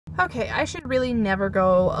Okay, I should really never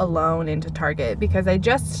go alone into Target because I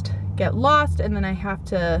just get lost and then I have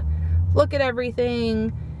to look at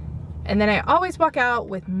everything, and then I always walk out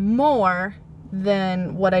with more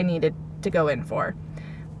than what I needed to go in for.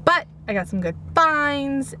 But I got some good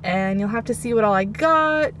finds, and you'll have to see what all I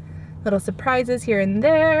got. Little surprises here and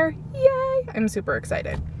there. Yay! I'm super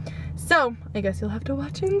excited. So I guess you'll have to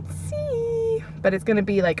watch and see. But it's gonna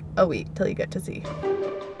be like a week till you get to see.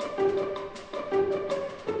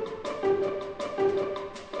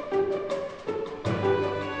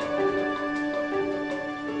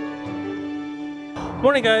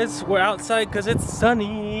 Morning guys, we're outside because it's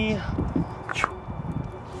sunny.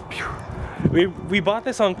 We bought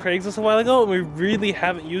this on Craigslist a while ago and we really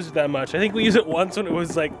haven't used it that much. I think we used it once when it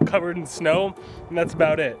was like covered in snow, and that's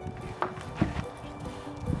about it.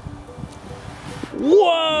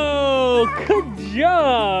 Whoa, good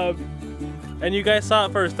job! And you guys saw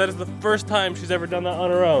it first. That is the first time she's ever done that on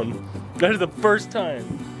her own. That is the first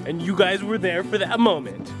time. And you guys were there for that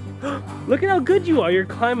moment. Look at how good you are. You're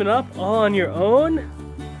climbing up all on your own.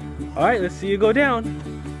 All right, let's see you go down.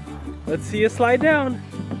 Let's see you slide down.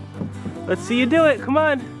 Let's see you do it. Come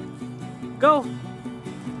on. Go.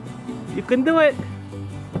 You can do it.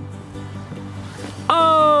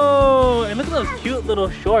 Oh, and look at those cute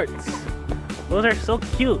little shorts. Those are so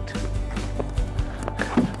cute.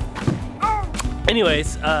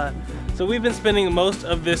 Anyways, so we've been spending most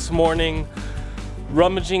of this morning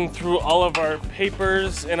rummaging through all of our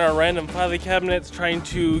papers in our random filing cabinets, trying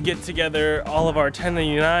to get together all of our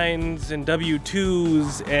 1099s and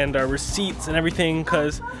W-2s and our receipts and everything,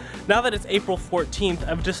 because now that it's April 14th,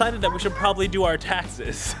 I've decided that we should probably do our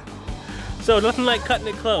taxes. So nothing like cutting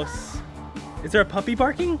it close. Is there a puppy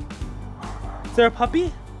barking? Is there a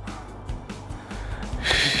puppy?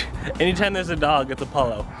 Anytime there's a dog, it's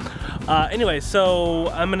Apollo. Anyway, so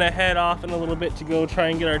I'm gonna head off in a little bit to go try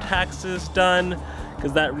and get our taxes done,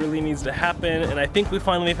 because that really needs to happen. And I think we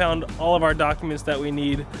finally found all of our documents that we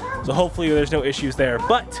need, so hopefully there's no issues there.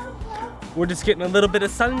 But we're just getting a little bit of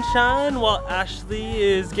sunshine while Ashley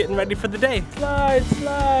is getting ready for the day. Slide,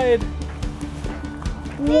 slide.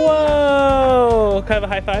 Whoa! Kind of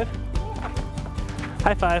a high five?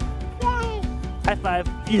 High five. Yay. High five.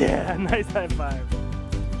 Yeah, nice high five.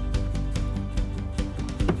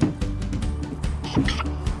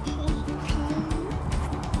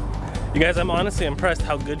 You guys, I'm honestly impressed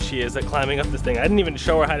how good she is at climbing up this thing. I didn't even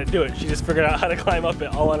show her how to do it. She just figured out how to climb up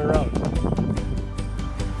it all on her own.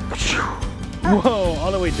 Whoa,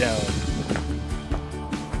 all the way down.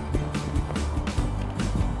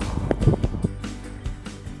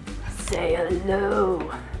 Say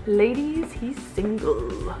hello. Ladies, he's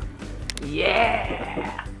single.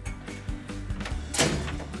 Yeah.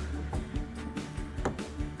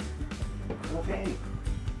 Okay.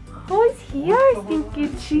 Who's here, Stinky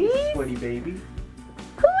Cheese? Sweaty baby.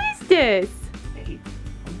 Who is this? Hey.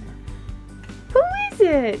 Who is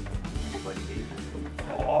it? Sweaty baby.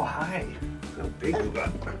 Oh, hi. How big you got.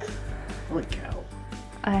 Holy cow.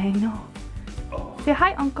 I know. Oh. Say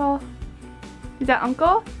hi, Uncle. Is that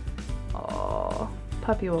Uncle? Oh,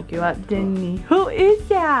 puppy woke you up, didn't he? Who is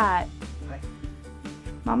that? Hi.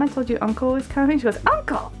 Mama told you Uncle was coming. She goes,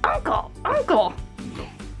 Uncle, Uncle, Uncle.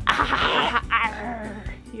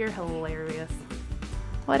 You're hilarious.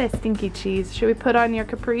 What a Stinky Cheese. Should we put on your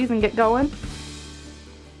capris and get going?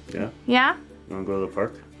 Yeah? Yeah? You wanna go to the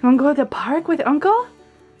park? You wanna go to the park with Uncle?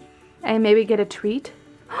 And maybe get a treat?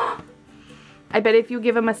 I bet if you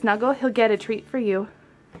give him a snuggle, he'll get a treat for you.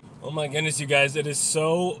 Oh my goodness, you guys, it is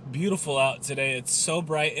so beautiful out today. It's so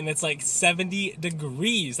bright and it's like 70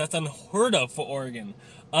 degrees. That's unheard of for Oregon.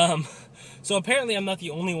 So apparently I'm not the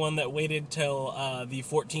only one that waited till the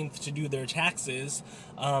 14th to do their taxes.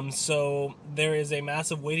 So there is a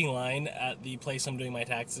massive waiting line at the place I'm doing my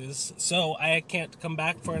taxes. So I can't come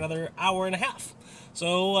back for another hour and a half.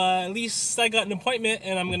 So at least I got an appointment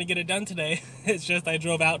and I'm gonna get it done today. It's just I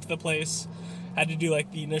drove out to the place, had to do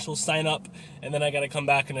like the initial sign up, and then I gotta come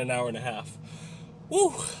back in an hour and a half.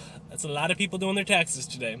 Woo, that's a lot of people doing their taxes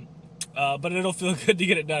today. But it'll feel good to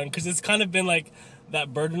get it done, because it's kind of been like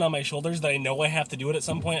that burden on my shoulders that I know I have to do it at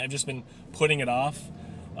some point. I've just been putting it off.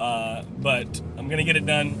 But I'm gonna get it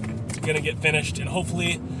done, it's gonna get finished, and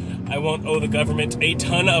hopefully I won't owe the government a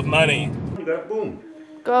ton of money. You got boom.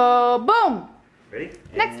 Go boom. Ready?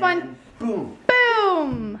 Next one. Boom.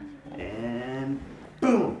 Boom. And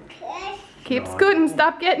boom. Keep scooting,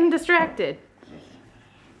 stop getting distracted.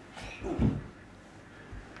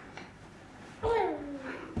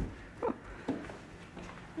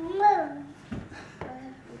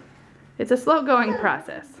 It's a slow going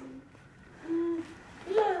process.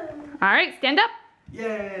 All right, stand up.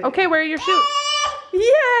 Yay. Okay, where are your shoes?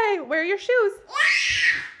 Yay! Wear your shoes.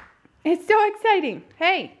 It's so exciting.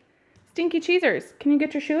 Hey, Stinky Cheesers, can you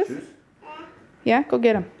get your shoes? Yeah, go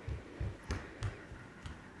get them.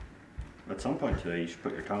 At some point today, you should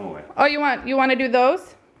put your tongue away. Oh, you want to do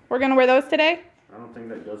those? We're gonna wear those today? I don't think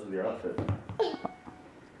that goes with your outfit.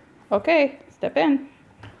 Okay, step in.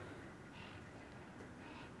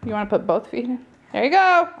 You want to put both feet in? There you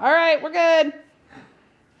go. All right, we're good.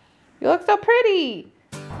 You look so pretty.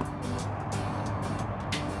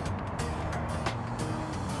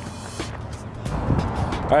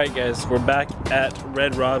 Alright guys, we're back at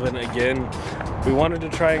Red Robin again. We wanted to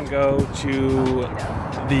try and go to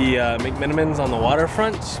the McMenamins on the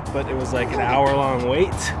waterfront, but it was like an hour-long wait,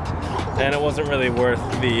 and it wasn't really worth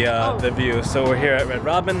the view. So we're here at Red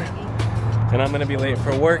Robin, and I'm gonna be late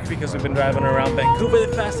for work because we've been driving around Vancouver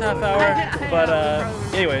the past half hour. But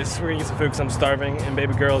anyways, we're gonna eat some food because I'm starving, and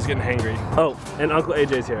baby girl's getting hangry. Oh, and Uncle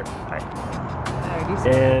AJ's here. Hi.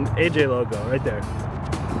 And AJ logo right there.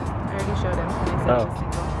 I already showed him when I said Oh. he's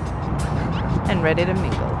single. And ready to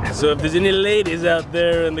mingle. So if there's any ladies out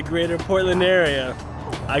there in the greater Portland area,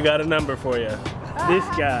 I got a number for you. This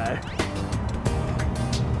guy.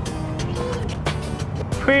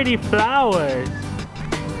 Pretty flowers.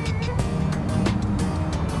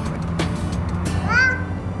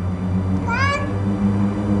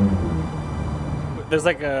 There's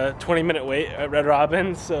like a 20-minute wait at Red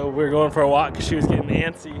Robin, so we're going for a walk because she was getting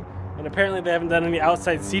antsy. And apparently they haven't done any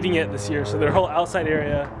outside seating yet this year, so their whole outside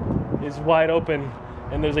area is wide open.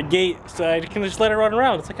 And there's a gate, so I can just let her run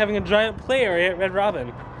around. It's like having a giant play area at Red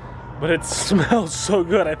Robin. But it smells so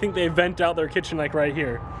good. I think they vent out their kitchen like right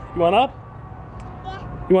here. You want up?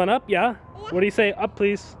 Yeah. You want up? Yeah? What do you say? Up,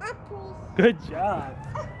 please. Up, please. Good job.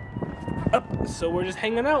 Up. So we're just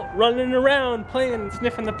hanging out, running around, playing,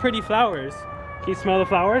 sniffing the pretty flowers. Can you smell the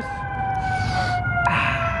flowers?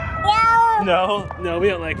 No. No, we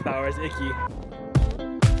don't like flowers. Icky.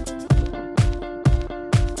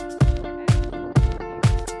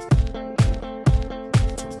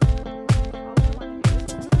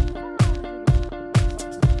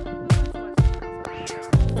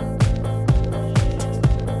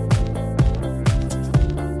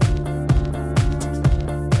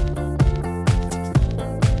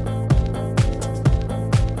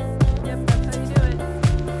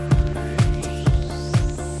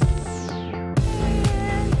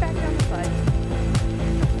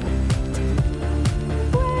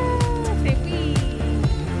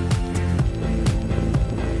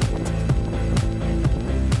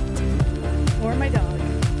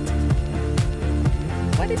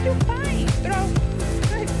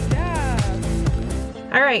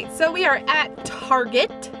 Alright, so we are at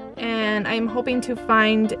Target, and I'm hoping to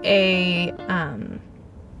find a,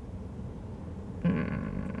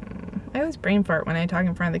 I always brain fart when I talk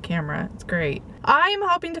in front of the camera. It's great. I'm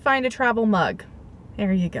hoping to find a travel mug.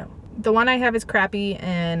 There you go. The one I have is crappy,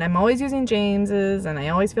 and I'm always using James's, and I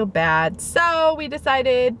always feel bad. So we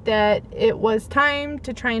decided that it was time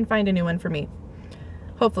to try and find a new one for me.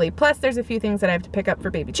 Hopefully. Plus, there's a few things that I have to pick up for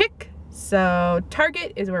Baby Chick. So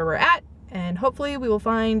Target is where we're at, and hopefully we will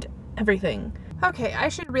find everything. Okay, I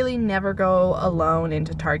should really never go alone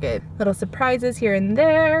into Target. Little surprises here and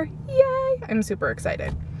there. Yay! I'm super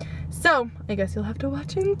excited. So, I guess you'll have to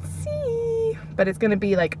watch and see. But it's gonna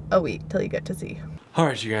be like a week till you get to see.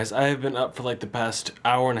 Alright you guys, I have been up for like the past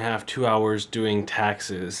hour and a half, 2 hours doing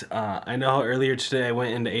taxes. I know how earlier today I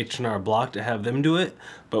went into H&R Block to have them do it,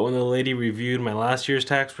 but when the lady reviewed my last year's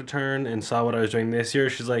tax return and saw what I was doing this year,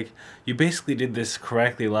 she's like, you basically did this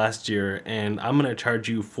correctly last year and I'm gonna charge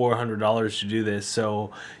you $400 to do this,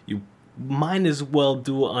 so you might as well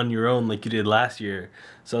do it on your own like you did last year.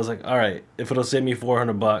 So I was like, alright, if it'll save me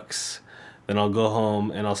 400 bucks, then I'll go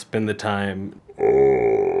home and I'll spend the time.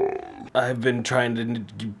 I've been trying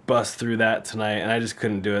to bust through that tonight and I just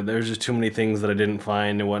couldn't do it. There was just too many things that I didn't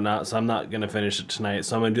find and whatnot, so I'm not going to finish it tonight.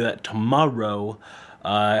 So I'm going to do that tomorrow,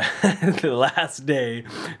 the last day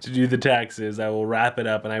to do the taxes. I will wrap it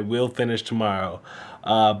up and I will finish tomorrow.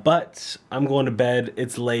 But I'm going to bed.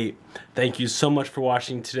 It's late. Thank you so much for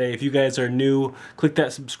watching today. If you guys are new, click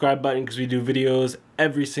that subscribe button because we do videos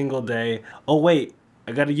every single day. Oh wait.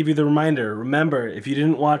 I gotta give you the reminder. Remember, if you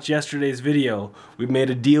didn't watch yesterday's video, we made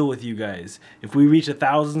a deal with you guys. If we reach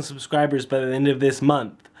 1,000 subscribers by the end of this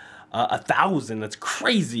month, 1,000, that's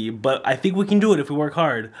crazy, but I think we can do it if we work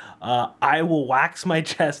hard. I will wax my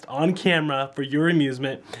chest on camera for your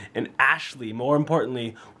amusement, and Ashley, more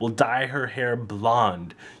importantly, will dye her hair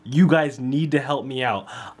blonde. You guys need to help me out.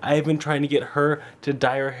 I have been trying to get her to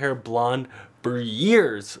dye her hair blonde for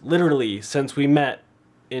years, literally, since we met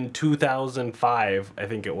in 2005, I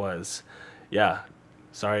think it was. Yeah,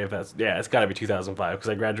 Sorry if that's, yeah, it's gotta be 2005 because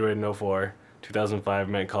I graduated in 04. 2005,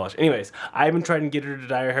 I'm in college. Anyways, I've been trying to get her to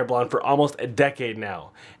dye her hair blonde for almost a decade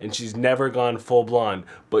now, and she's never gone full blonde.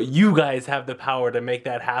 But you guys have the power to make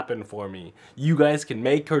that happen for me. You guys can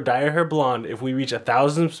make her dye her hair blonde if we reach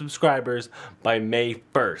 1,000 subscribers by May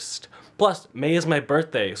 1st. Plus, May is my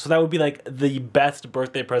birthday, so that would be like the best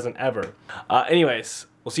birthday present ever. Anyways,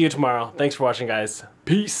 we'll see you tomorrow. Thanks for watching, guys.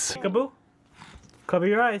 Peace. Peekaboo. Cover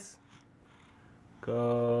your eyes.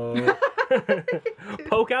 Go.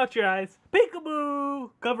 Poke out your eyes.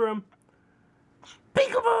 Peekaboo! Cover them.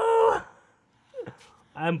 Peekaboo!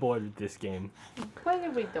 I'm bored with this game. What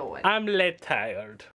are we doing? I'm late tired.